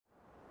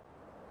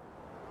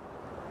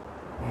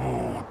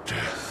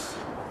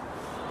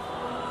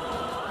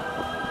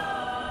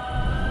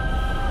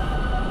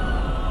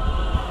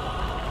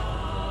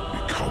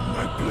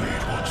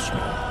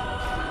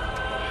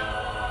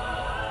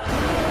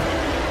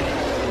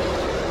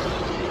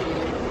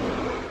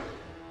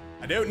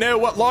don't know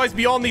what lies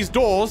beyond these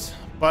doors,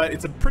 but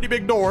it's a pretty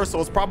big door, so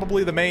it's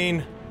probably the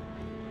main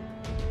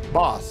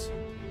boss.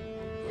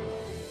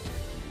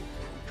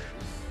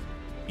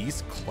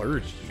 Beast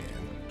clergy, man.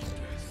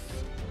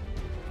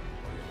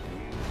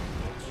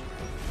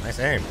 Nice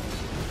aim.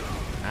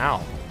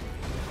 Ow.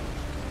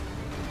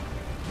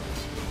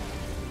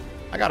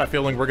 I got a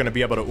feeling we're gonna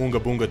be able to oonga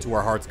boonga to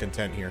our heart's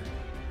content here.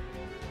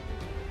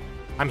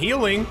 I'm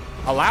healing.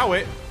 Allow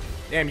it.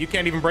 Damn, you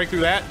can't even break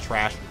through that?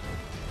 Trash.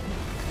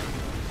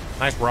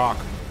 Nice rock.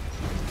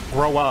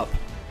 Grow up.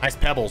 Nice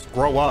pebbles.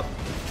 Grow up.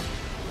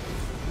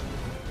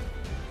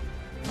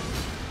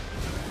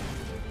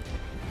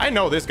 I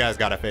know this guy's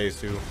got a phase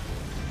too.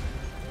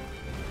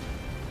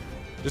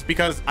 Just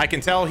because I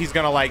can tell he's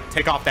gonna like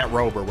take off that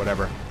robe or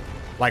whatever.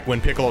 Like when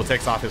Piccolo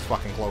takes off his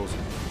fucking clothes.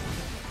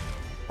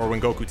 Or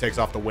when Goku takes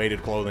off the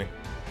weighted clothing.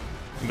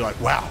 And be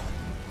like, wow,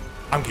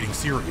 I'm getting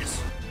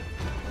serious.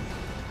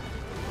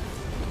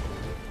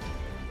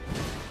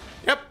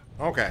 Yep.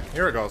 Okay,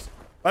 here it goes.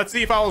 Let's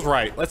see if I was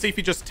right. Let's see if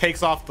he just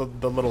takes off the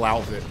little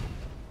outfit.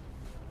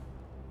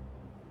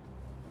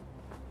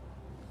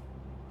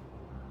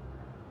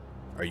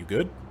 Are you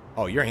good?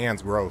 Oh, your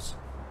hand's gross.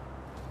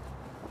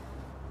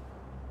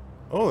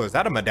 Oh, is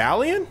that a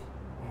medallion?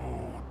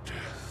 Oh,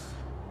 death.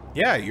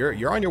 Yeah,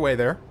 you're on your way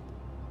there.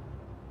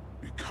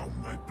 Become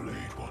my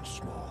blade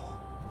once more.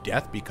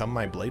 Death become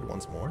my blade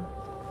once more?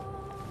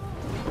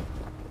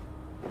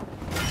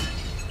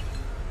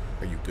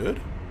 Are you good?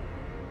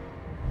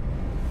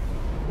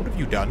 What have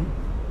you done?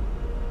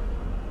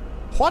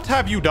 What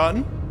have you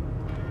done?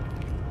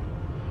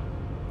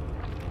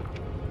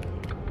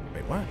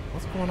 Wait, what?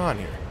 What's going on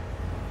here?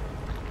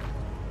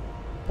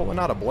 Pulling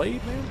out a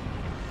blade, man?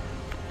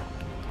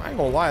 I ain't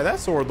gonna lie, that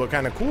sword looked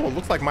kind of cool. It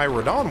looks like my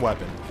Radon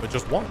weapon, but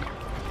just one.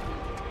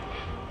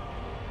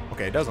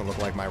 Okay, it doesn't look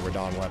like my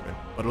Radon weapon,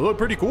 but it looked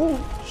pretty cool.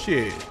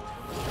 Shit.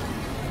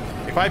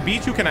 If I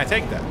beat you, can I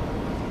take that?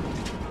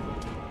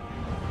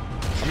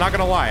 I'm not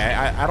gonna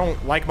lie, I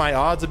don't like my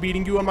odds of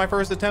beating you on my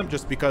first attempt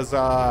just because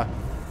I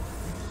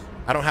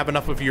don't have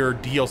enough of your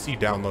DLC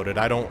downloaded.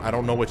 I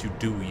don't know what you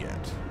do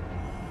yet.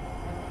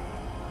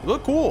 You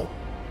look cool.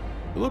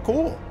 You look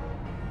cool.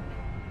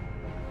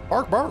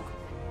 Bark, bark,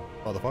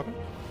 motherfucker.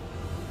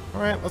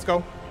 All right, let's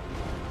go.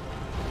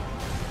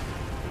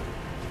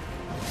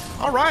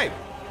 All right,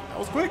 that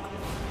was quick.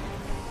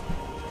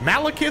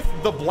 Maliketh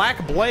the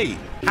Black Blade.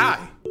 Hi,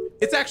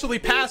 it's actually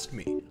past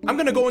me. I'm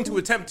gonna go into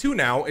attempt 2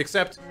 now,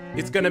 except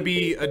it's gonna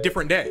be a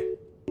different day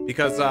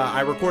because I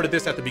recorded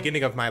this at the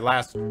beginning of my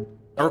last,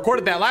 I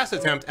recorded that last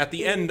attempt at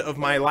the end of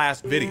my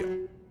last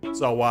video.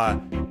 So,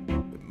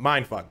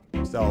 mindfuck.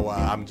 So,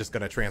 I'm just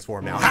gonna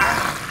transform now.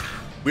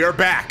 We are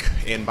back,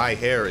 and my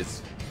hair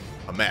is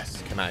a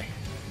mess. Can I?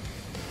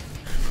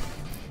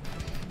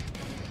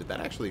 Did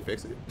that actually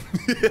fix it?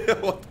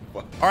 What the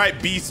fuck? All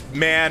right, beast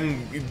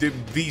man,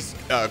 beast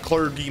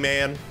clergy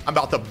man. I'm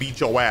about to beat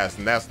your ass,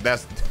 and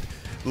that's.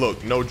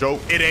 Look, no joke.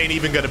 It ain't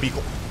even gonna be.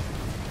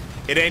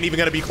 It ain't even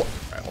gonna be. All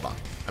right, hold on.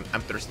 I'm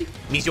thirsty.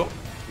 Miso.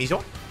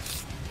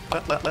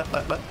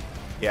 Let.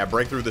 Yeah,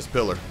 break through this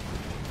pillar.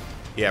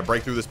 Yeah,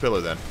 break through this pillar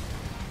then.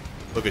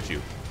 Look at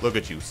you. Look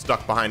at you,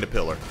 stuck behind a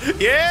pillar.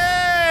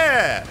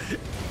 Yeah!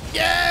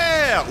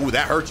 Yeah! Ooh,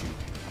 that hurt you.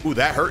 Ooh,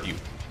 that hurt you.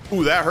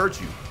 Ooh, that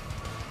hurt you.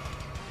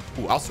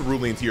 Ooh, I'll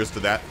cerulean tears to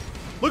that.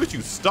 Look at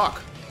you,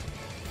 stuck.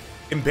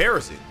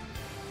 Embarrassing.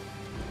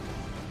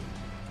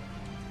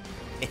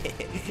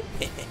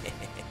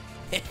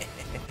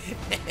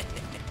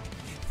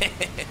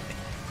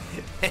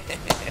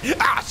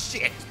 Ah,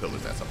 shit!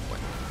 Pillars at some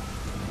point.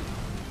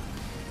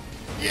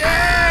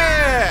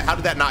 Yeah! How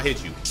did that not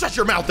hit you? Shut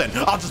your mouth then.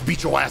 I'll just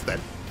beat your ass then.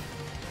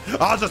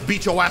 I'll just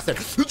beat your ass then.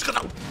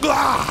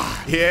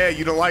 Yeah,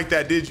 you don't like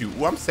that, did you?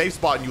 Well, I'm safe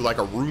spotting you like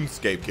a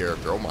RuneScape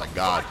character. Oh my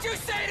god. What'd you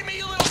say to me,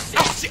 you little shit?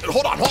 Oh shit!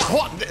 Hold on.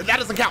 That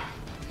doesn't count.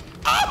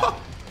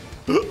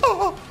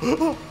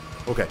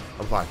 Okay,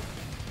 I'm fine.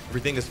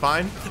 Everything is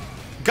fine.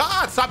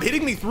 God, stop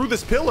hitting me through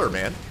this pillar,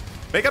 man.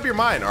 Make up your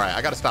mind. All right,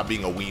 I gotta stop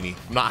being a weenie.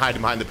 I'm not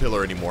hiding behind the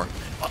pillar anymore.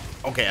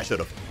 Okay, I should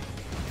have.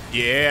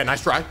 Yeah,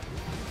 nice try.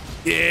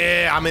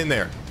 Yeah, I'm in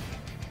there.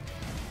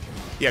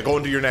 Yeah, go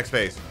into your next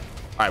phase.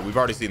 All right, we've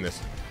already seen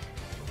this.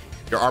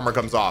 Your armor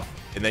comes off,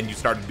 and then you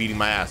started beating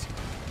my ass.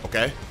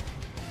 Okay.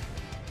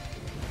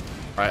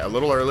 All right, a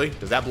little early.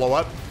 Does that blow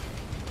up?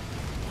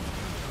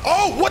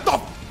 Oh, what the?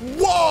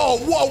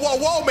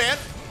 Whoa, man.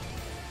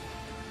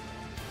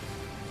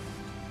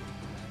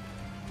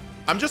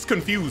 I'm just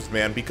confused,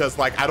 man, because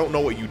like I don't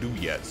know what you do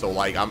yet. So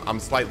like I'm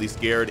slightly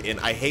scared, and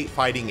I hate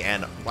fighting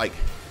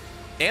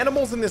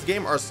animals in this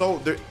game are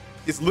so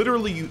it's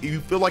literally you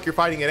feel like you're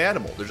fighting an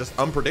animal. They're just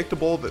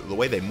unpredictable, the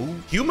way they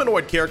move.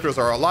 Humanoid characters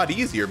are a lot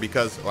easier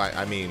because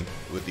I mean,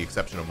 with the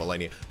exception of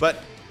Millennia,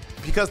 but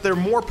because they're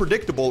more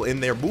predictable in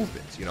their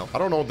movements, you know. I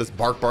don't know what this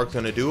bark's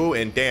gonna do,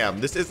 and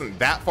damn, this isn't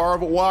that far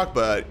of a walk,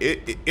 but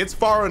it's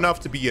far enough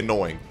to be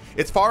annoying.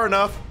 It's far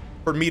enough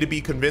for me to be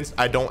convinced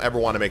I don't ever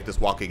want to make this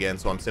walk again,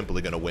 so I'm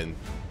simply gonna win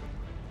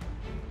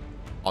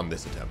on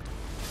this attempt.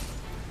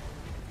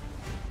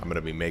 I'm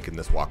gonna be making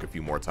this walk a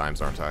few more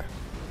times, aren't I?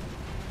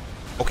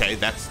 Okay,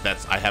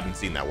 that's I haven't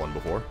seen that one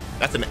before.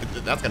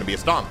 That's gonna be a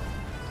stomp.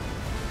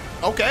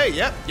 Okay,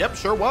 yep,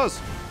 sure was.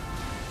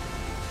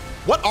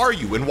 What are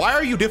you and why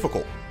are you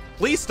difficult?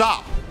 Please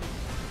stop.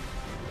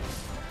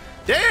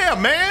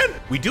 Damn, man.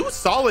 We do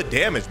solid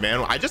damage,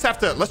 man. I just have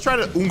to, let's try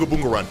to Oonga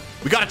Boonga run.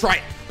 We gotta try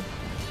it.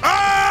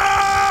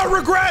 Ah,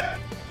 regret.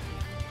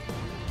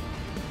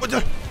 What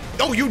the?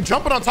 Oh, you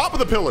jumping on top of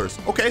the pillars.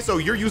 Okay, so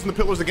you're using the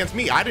pillars against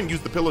me. I didn't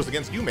use the pillars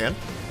against you, man.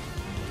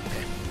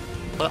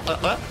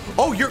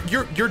 Oh,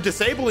 you're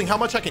disabling how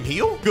much I can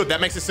heal? Good, that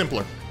makes it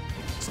simpler.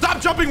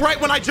 Stop jumping right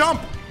when I jump.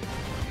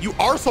 You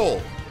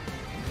arsehole.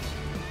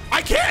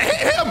 I can't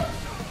hit him.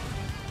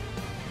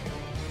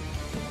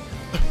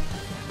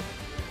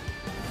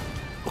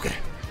 Okay.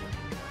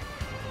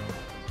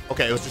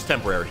 Okay, it was just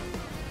temporary.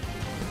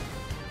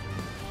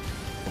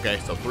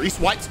 Okay, so 3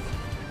 swipes.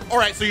 All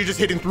right, so you're just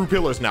hitting through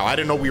pillars now. I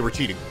didn't know we were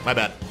cheating. My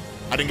bad.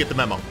 I didn't get the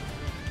memo.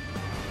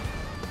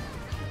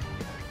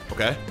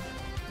 Okay.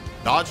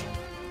 Dodge.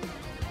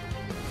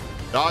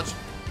 Dodge.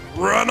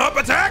 Run up,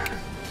 attack.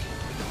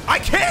 I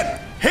can't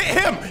hit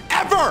him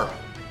ever.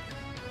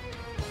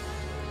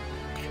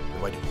 Okay,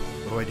 what do I do?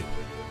 What do I do?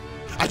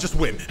 I just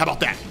win. How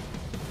about that?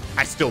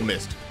 I still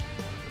missed.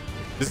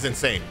 This is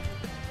insane.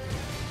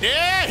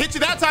 Yeah, hit you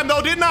that time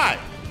though, didn't I?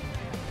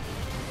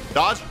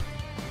 Dodge.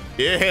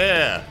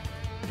 Yeah.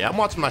 Yeah, I'm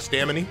watching my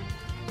stamina.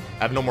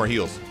 I have no more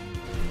heals.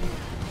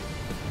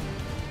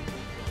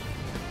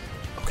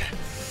 Okay.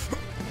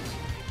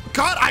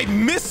 God, I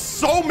missed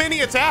so many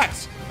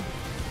attacks.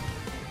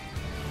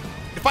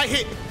 If I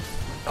hit,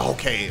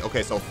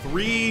 okay, so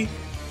three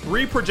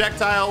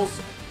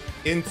projectiles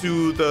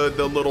into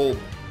the little,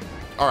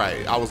 all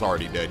right, I was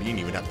already dead. You didn't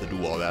even have to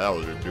do all that. That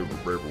was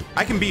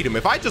I can beat him.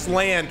 If I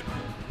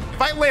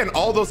land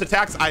all those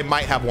attacks, I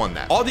might have won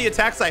that. All the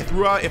attacks I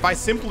threw out, if I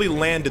simply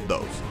landed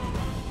those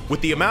with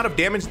the amount of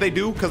damage they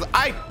do, because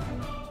I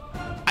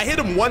hit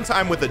him one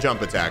time with a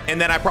jump attack,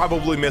 and then I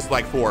probably missed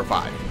like 4 or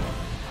 5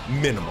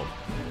 minimum.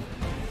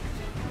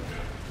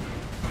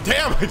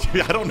 Damn,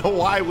 I don't know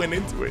why I went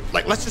into it.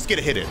 Like, let's just get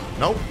a hit in.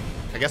 Nope,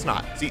 I guess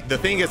not. See, the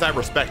thing is, I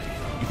respect you.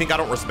 You think I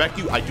don't respect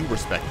you? I do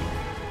respect you.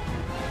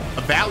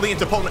 A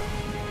valiant opponent.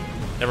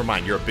 Never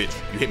mind, you're a bitch.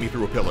 You hit me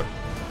through a pillar.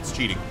 It's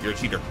cheating. You're a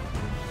cheater.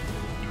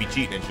 You be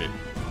cheating and shit.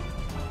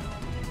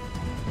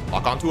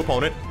 Lock onto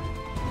opponent.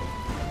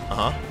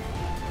 Uh-huh.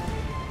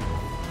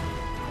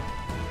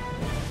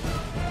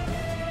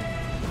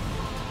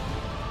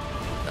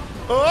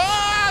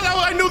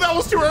 Oh, I knew that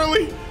was too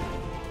early.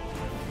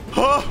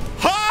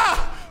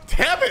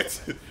 Damn it.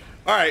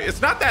 All right,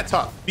 it's not that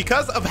tough.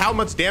 Because of how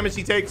much damage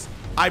he takes,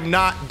 I'm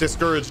not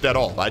discouraged at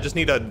all. I just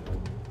need a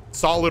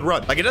solid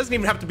run. Like, it doesn't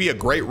even have to be a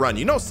great run.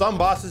 You know, some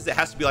bosses, it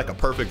has to be like a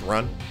perfect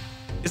run.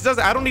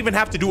 I don't even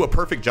have to do a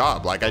perfect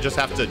job. Like, I just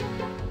have to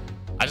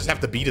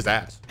beat his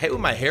ass. I hate when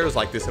my hair is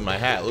like this in my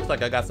hat. It looks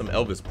like I got some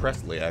Elvis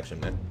Presley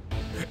action, man.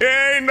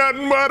 Ain't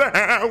nothing but a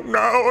hound,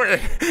 no.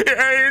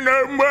 Ain't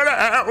nothing but a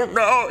hound,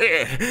 no.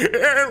 Ain't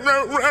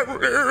nothing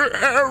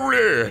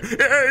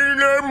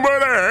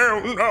but a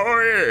hound, no.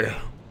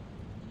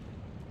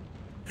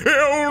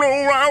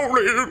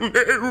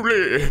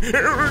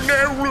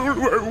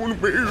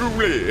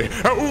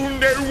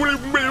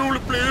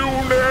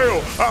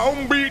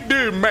 I'll beat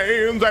this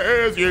man's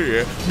ass,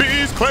 yeah.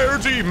 Beast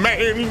clergy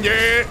man,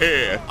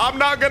 yeah. I'm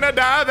not gonna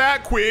die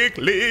that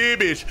quickly,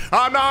 bitch.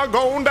 I'm not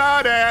gonna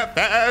die that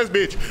fast,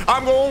 bitch.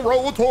 I'm gonna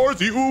roll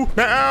towards you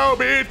now,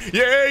 bitch.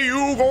 Yeah,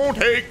 you gonna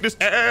take this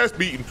ass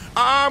beating.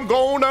 I'm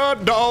gonna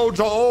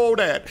dodge all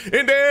that,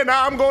 and then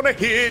I'm gonna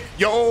hit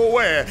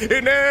your ass,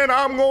 and then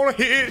I'm gonna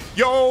hit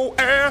your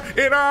ass,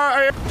 and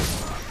I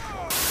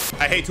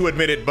hate to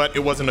admit it, but it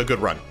wasn't a good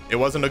run. It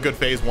wasn't a good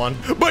phase 1,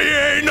 but you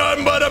ain't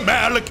nothing but a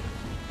Malik.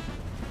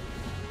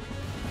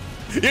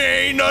 You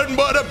ain't nothing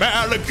but a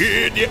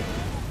Maliketh, yeah.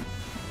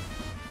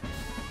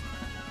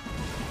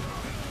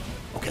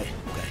 Okay,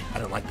 I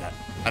don't like that.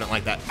 I don't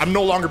like that. I'm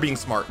no longer being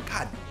smart.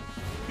 God.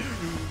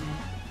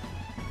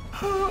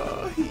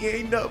 He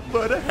ain't nothing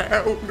but a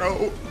hound,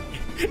 no.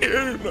 He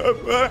ain't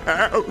nothing but a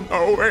hound,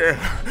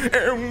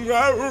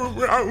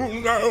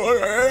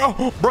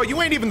 no. Bro,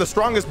 you ain't even the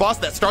strongest boss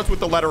that starts with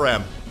the letter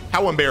M.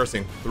 How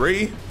embarrassing.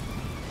 3,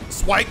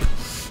 swipe.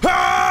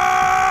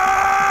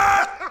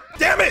 Ah!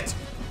 Damn it!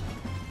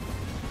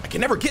 I can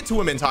never get to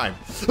him in time.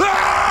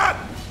 Ah!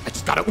 I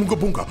just gotta Oonga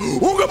Boonga.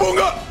 Oonga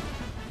Boonga!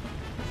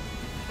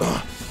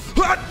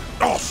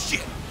 Oh,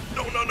 shit.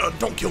 No,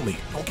 don't kill me.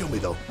 Don't kill me,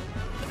 though.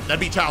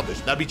 That'd be childish.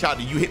 That'd be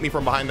childish. You hit me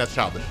from behind, that's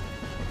childish.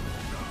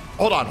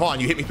 Hold on.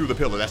 You hit me through the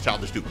pillar. That's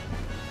childish, too.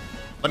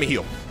 Let me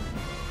heal.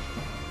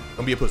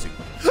 Don't be a pussy.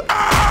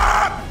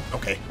 Ah!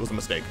 Okay, it was a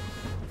mistake.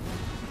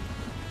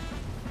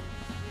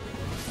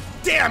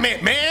 Damn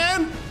it,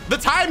 man! The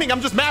timing,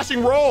 I'm just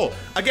mashing roll.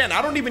 Again,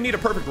 I don't even need a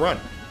perfect run.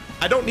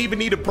 I don't even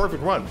need a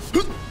perfect run.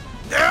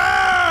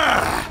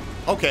 Ah!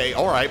 Okay,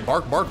 all right,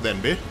 bark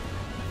then, bitch.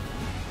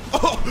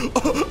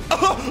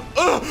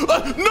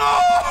 No!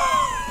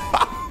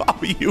 Oh,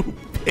 you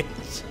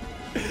bitch.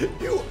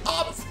 You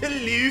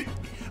absolute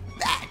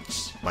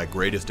bitch. My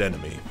greatest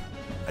enemy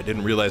I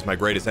didn't realize my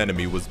greatest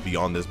enemy was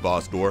beyond this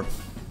boss door.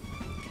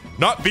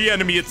 Not the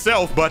enemy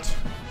itself, but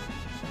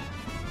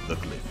the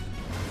cliff.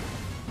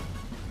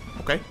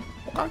 Okay,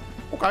 okay,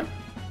 okay.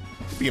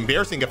 It'd be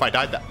embarrassing if I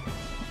died that.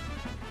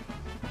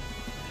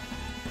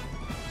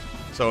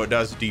 So it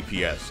does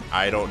DPS.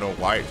 I don't know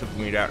why it took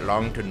me that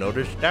long to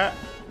notice that,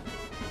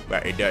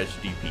 but it does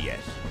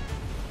DPS.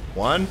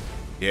 One.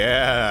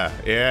 Yeah,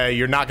 yeah,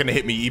 you're not gonna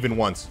hit me even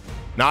once.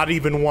 Not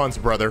even once,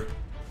 brother.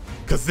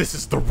 Cause this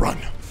is the run.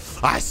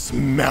 I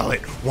smell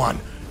it. 1,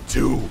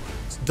 2,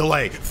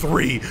 delay.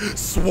 3,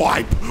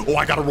 swipe. Oh,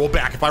 I gotta roll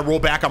back. If I roll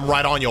back, I'm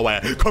right on your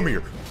ass. Come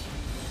here.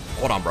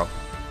 Hold on, bro.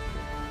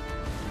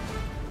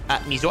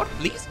 Mizor,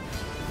 please.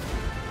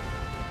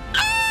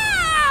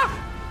 Ah!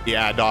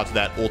 Yeah, I dodged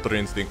that Ultra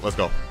Instinct. Let's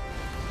go.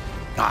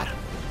 God,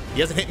 he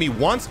hasn't hit me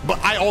once, but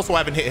I also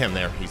haven't hit him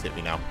there. He's hit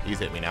me now. He's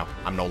hit me now.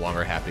 I'm no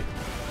longer happy.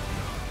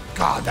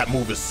 God, that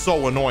move is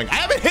so annoying. I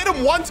haven't hit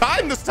him one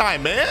time this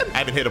time, man. I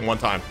haven't hit him one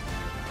time.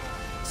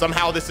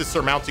 Somehow this is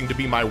surmounting to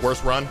be my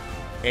worst run,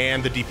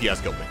 and the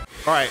DPS killed me.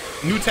 All right,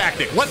 new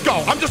tactic. Let's go.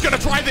 I'm just gonna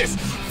try this.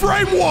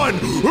 Frame 1.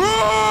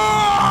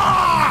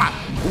 Ah!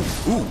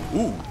 Ooh, ooh,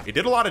 ooh. It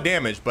did a lot of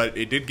damage, but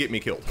it did get me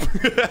killed.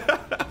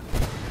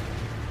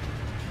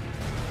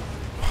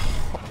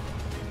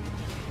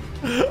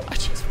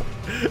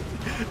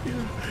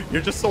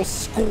 You're just so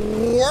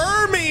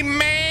squirmy,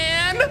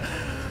 man.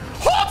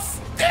 Hold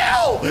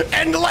still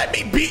and let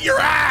me beat your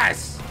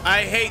ass.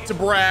 I hate to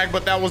brag,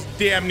 but that was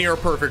damn near a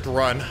perfect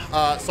run.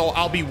 So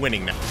I'll be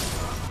winning now.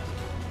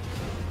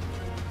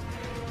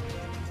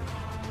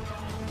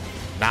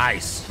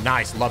 Nice,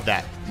 nice. Love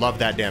that. Love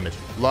that damage.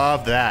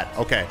 Love that.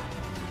 Okay.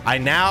 I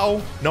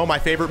now know my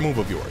favorite move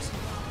of yours.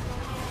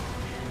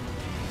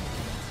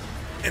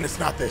 And it's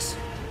not this.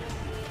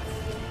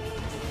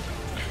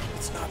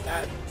 It's not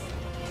that.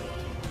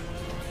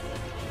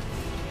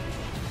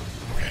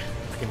 Okay,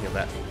 I can heal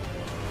that.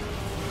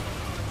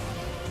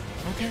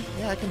 Okay,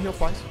 yeah, I can heal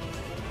twice.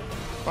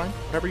 Fine,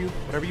 whatever you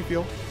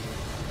feel.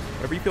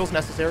 Whatever you feel is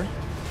necessary.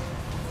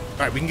 All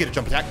right, we can get a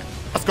jump attack.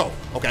 Let's go.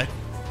 Okay.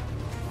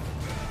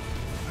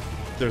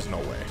 There's no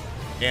way.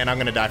 And I'm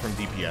gonna die from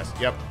DPS.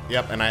 Yep,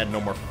 yep, and I had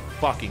no more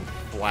fucking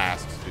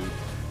blasts, dude.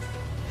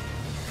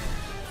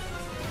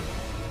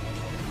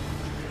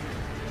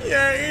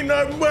 Yeah, ain't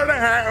nothing but a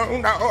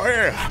hound. Oh,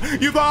 yeah.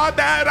 You thought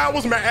that I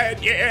was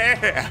mad?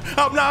 Yeah.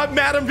 I'm not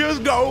mad, I'm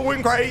just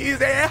going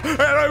crazy.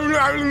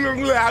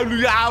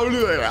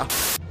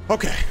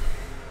 Okay.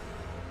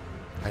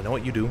 I know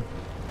what you do.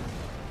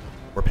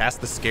 We're past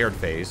the scared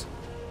phase.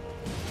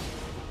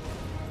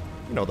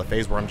 You know, the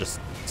phase where I'm just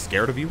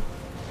scared of you.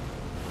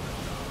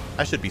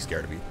 I should be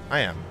scared of you.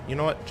 I am. You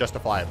know what?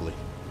 Justifiably.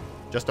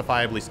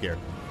 Justifiably scared.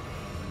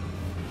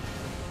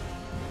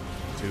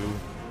 2,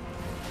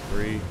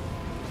 3.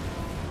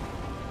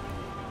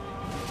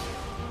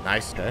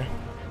 Nice. Okay.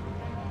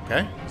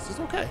 Okay. This is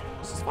okay.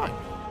 This is fine.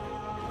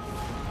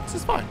 This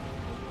is fine.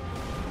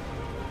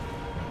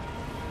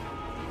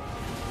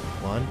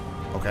 1.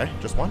 Okay.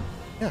 Just 1?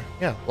 Yeah.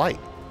 Yeah. Light.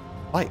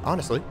 Light.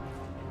 Honestly.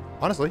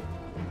 Honestly.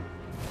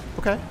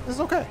 Okay. This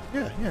is okay.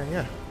 Yeah. Yeah.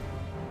 Yeah.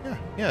 Yeah.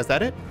 Yeah. Is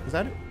that it? Is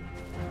that it?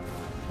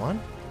 1,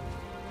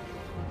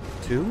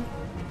 2,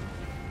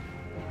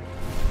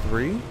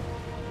 3.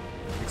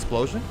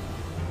 Explosion.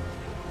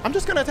 I'm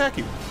just gonna attack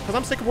you because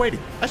I'm sick of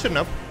waiting. I shouldn't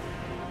have.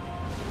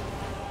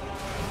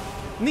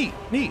 Neat,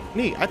 neat,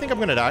 neat. I think I'm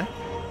gonna die.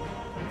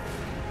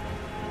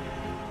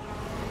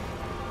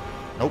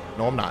 Nope,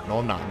 no I'm not. No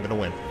I'm not. I'm gonna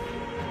win.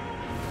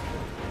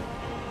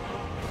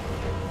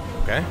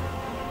 Okay.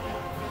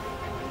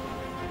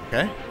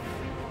 Okay.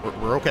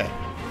 We're okay.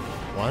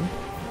 1,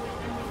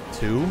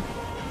 2,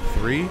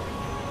 3,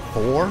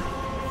 4.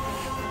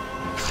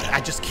 God,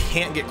 I just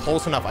can't get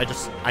close enough. I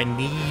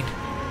need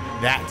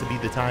that to be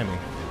the timing.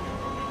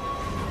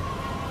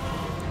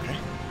 Okay.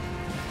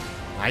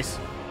 Nice.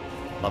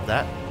 Love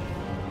that.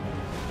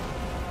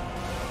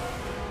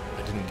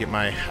 Didn't get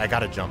my... I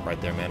got a jump right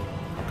there, man.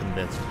 I'm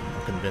convinced.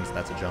 I'm convinced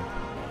that's a jump.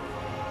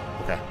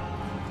 Okay.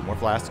 2 more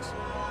flasks.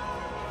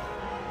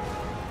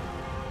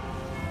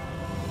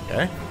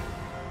 Okay.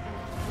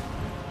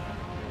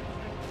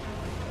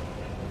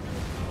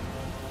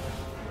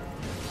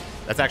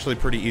 That's actually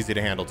pretty easy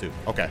to handle, too.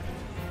 Okay.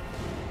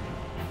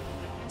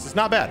 This is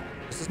not bad.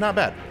 This is not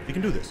bad. You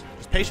can do this.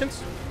 Just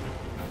patience.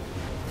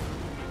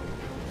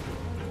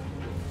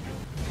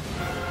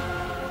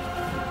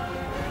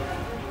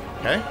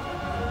 Okay.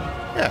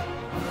 Yeah.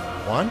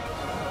 1,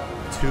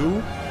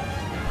 2,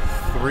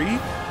 3,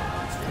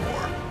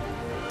 4.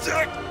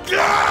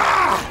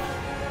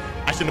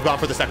 I shouldn't have gone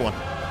for the second one.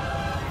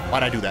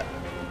 Why'd I do that?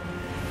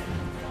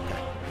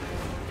 Okay.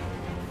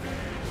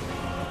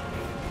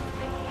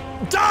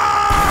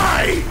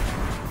 Die!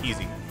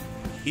 Easy.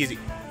 Easy.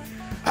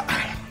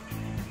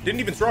 Didn't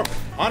even struggle.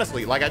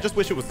 Honestly, like, I just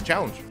wish it was a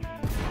challenge.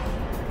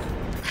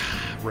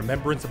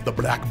 Remembrance of the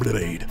Black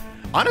Blade.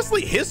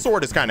 Honestly, his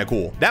sword is kind of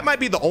cool. That might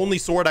be the only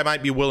sword I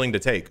might be willing to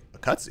take. A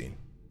cutscene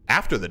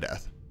after the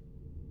death.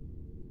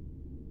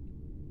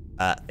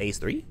 Phase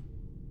 3? What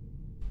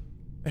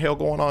the hell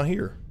going on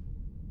here?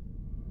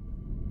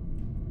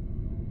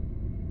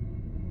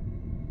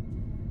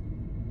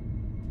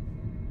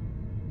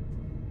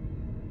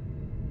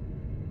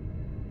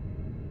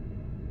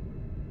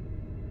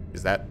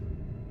 is that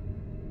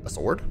a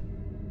sword?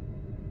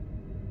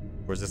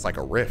 Or is this like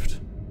a rift?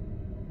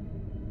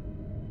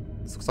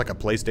 This looks like a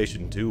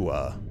PlayStation 2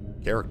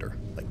 character,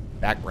 like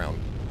background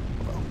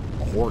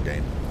of a horror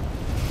game.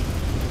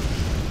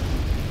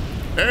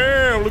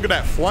 Damn, look at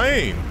that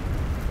flame.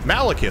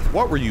 Maliketh,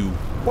 what were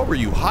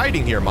you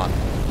hiding here, man?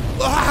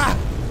 Ah!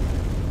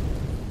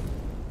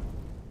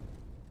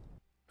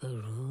 The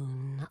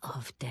rune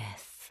of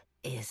death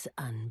is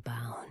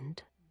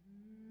unbound.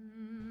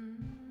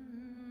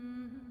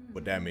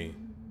 What'd that mean?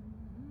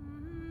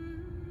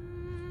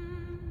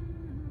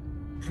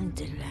 And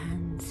the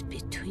lands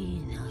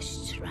between are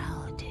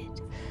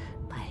shrouded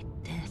by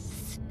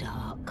death's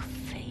dark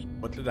fate.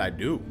 What did I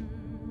do?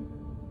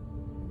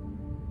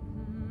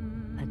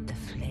 But the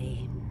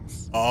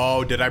flames.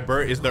 Oh, did I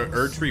burn? Is the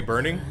Erd tree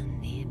burning? Burn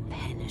the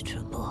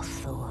impenetrable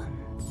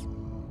thorns.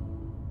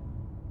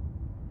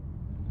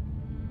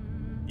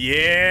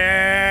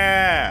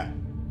 Yeah!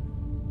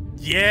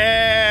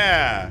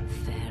 Yeah!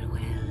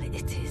 Farewell,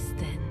 it is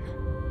then.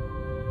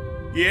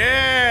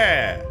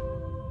 Yeah!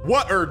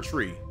 What Erd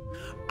tree?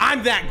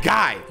 I'm that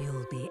guy!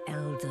 You'll be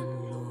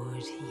Elden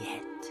Lord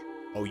yet.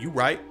 Oh, you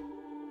right.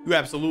 You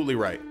absolutely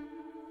right.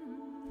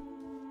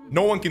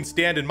 No one can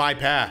stand in my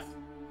path.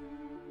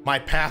 My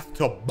path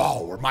to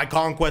Balor. My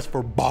conquest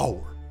for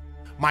Balor.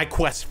 My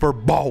quest for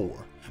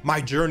Balor.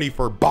 My journey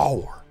for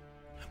Balor.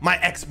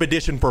 My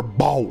expedition for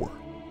Balor.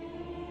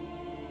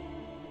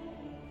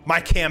 My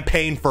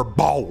campaign for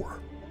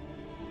Balor.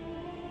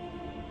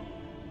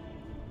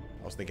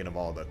 I was thinking of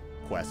all the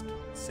quest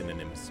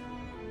synonyms.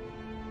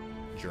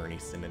 Journey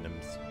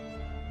synonyms.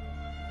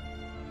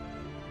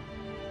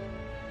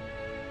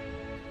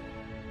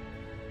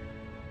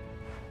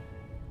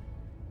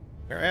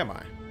 Where am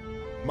I?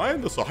 Am I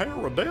in the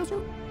Sahara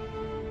Desert?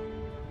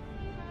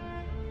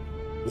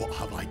 What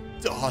have I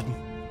done?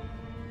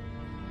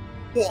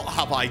 What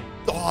have I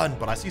done?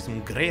 But I see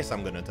some grace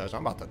I'm gonna touch.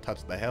 I'm about to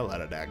touch the hell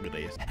out of that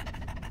grace.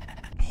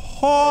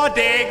 Oh,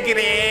 de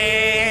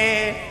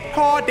grace.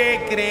 Oh,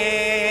 de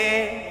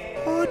grace.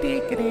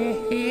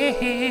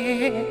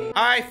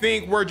 I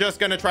think we're just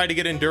gonna try to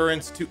get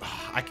endurance to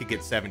I could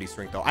get 70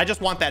 strength though. I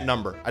just want that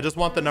number. I just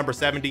want the number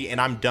 70 and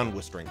I'm done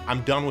with strength.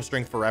 I'm done with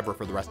strength forever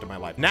for the rest of my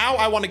life. Now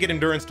I want to get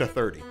endurance to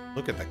 30.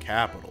 Look at the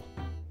capital.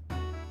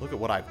 Look at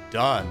what I've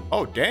done.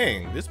 Oh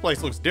dang, this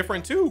place looks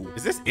different too.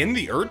 Is this in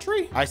the Erd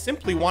tree? I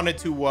simply wanted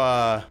to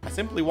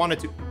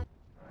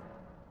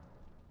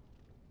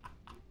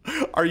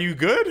Are you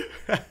good?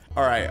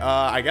 All right,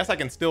 I guess I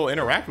can still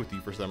interact with you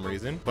for some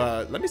reason,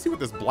 but let me see what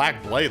this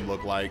black blade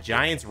look like.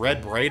 Giant's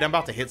red braid. I'm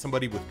about to hit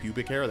somebody with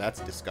pubic hair. That's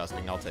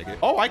disgusting. I'll take it.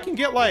 Oh, I can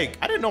get like,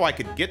 I didn't know I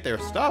could get their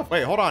stuff.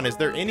 Wait, hold on. Is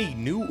there any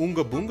new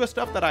Oonga Boonga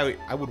stuff that I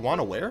would want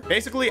to wear?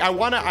 Basically, I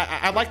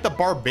like the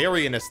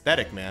barbarian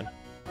aesthetic, man.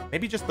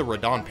 Maybe just the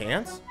Radon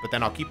pants, but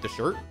then I'll keep the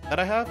shirt that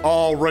I have.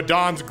 Oh,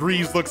 Radon's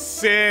greaves look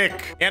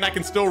sick. And I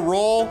can still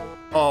roll.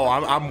 Oh,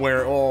 I'm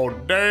wearing, oh,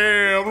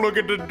 damn, look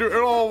at the,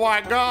 oh my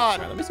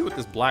God. Right, let me see what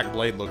this black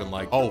blade looking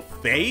like. Oh,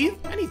 faith?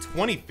 I need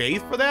 20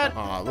 faith for that?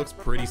 Oh, it looks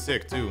pretty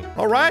sick too.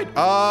 All right,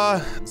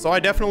 so I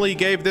definitely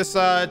gave this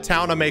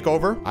town a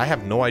makeover. I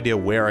have no idea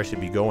where I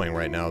should be going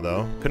right now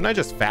though. Couldn't I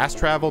just fast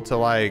travel to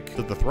like,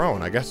 to the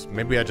throne? I guess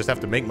maybe I just have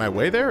to make my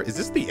way there. Is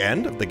this the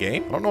end of the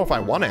game? I don't know if I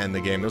want to end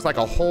the game. There's like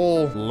a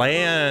whole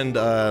land,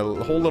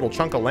 whole little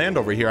chunk of land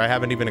over here I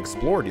haven't even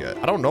explored yet.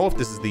 I don't know if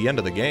this is the end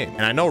of the game.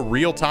 And I know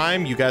real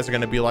time, you guys are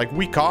gonna be like,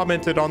 we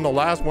commented on the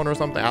last one or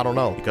something. I don't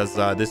know, because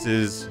this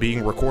is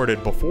being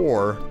recorded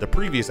before the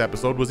previous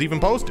episode was even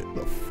posted. Who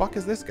the fuck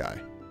is this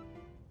guy?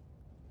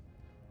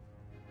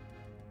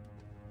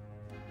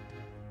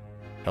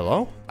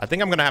 Hello? I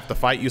think I'm gonna have to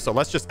fight you, so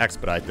let's just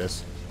expedite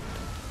this.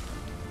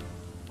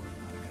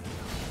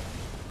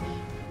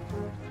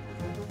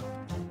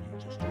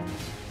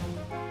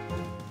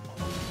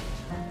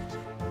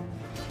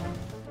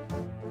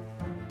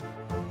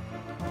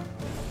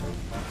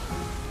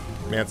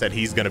 Man said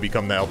he's gonna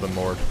become the Elden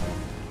Lord.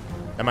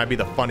 That might be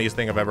the funniest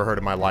thing I've ever heard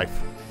in my life.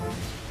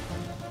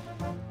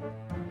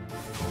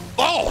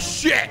 Oh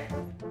shit!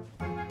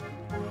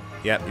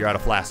 Yep, you're out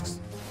of flasks.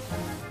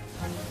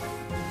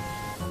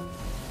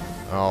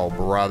 Oh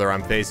brother,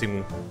 I'm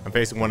facing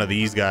one of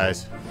these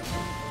guys.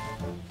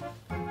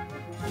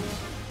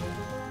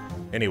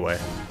 Anyway,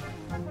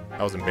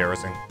 that was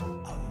embarrassing.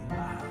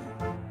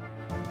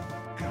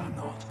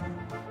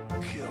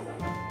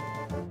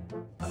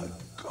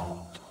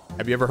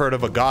 Have you ever heard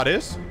of a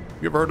goddess?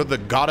 You ever heard of the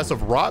goddess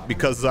of rot?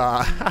 Because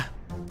I've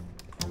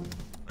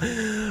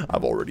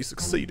already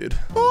succeeded.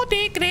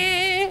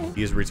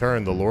 He has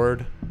returned. The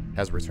Lord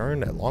has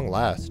returned at long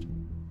last.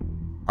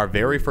 Our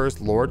very first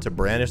Lord to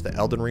brandish the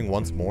Elden Ring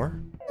once more.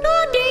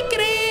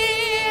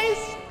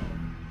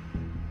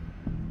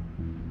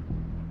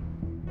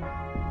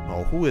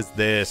 Oh, who is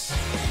this?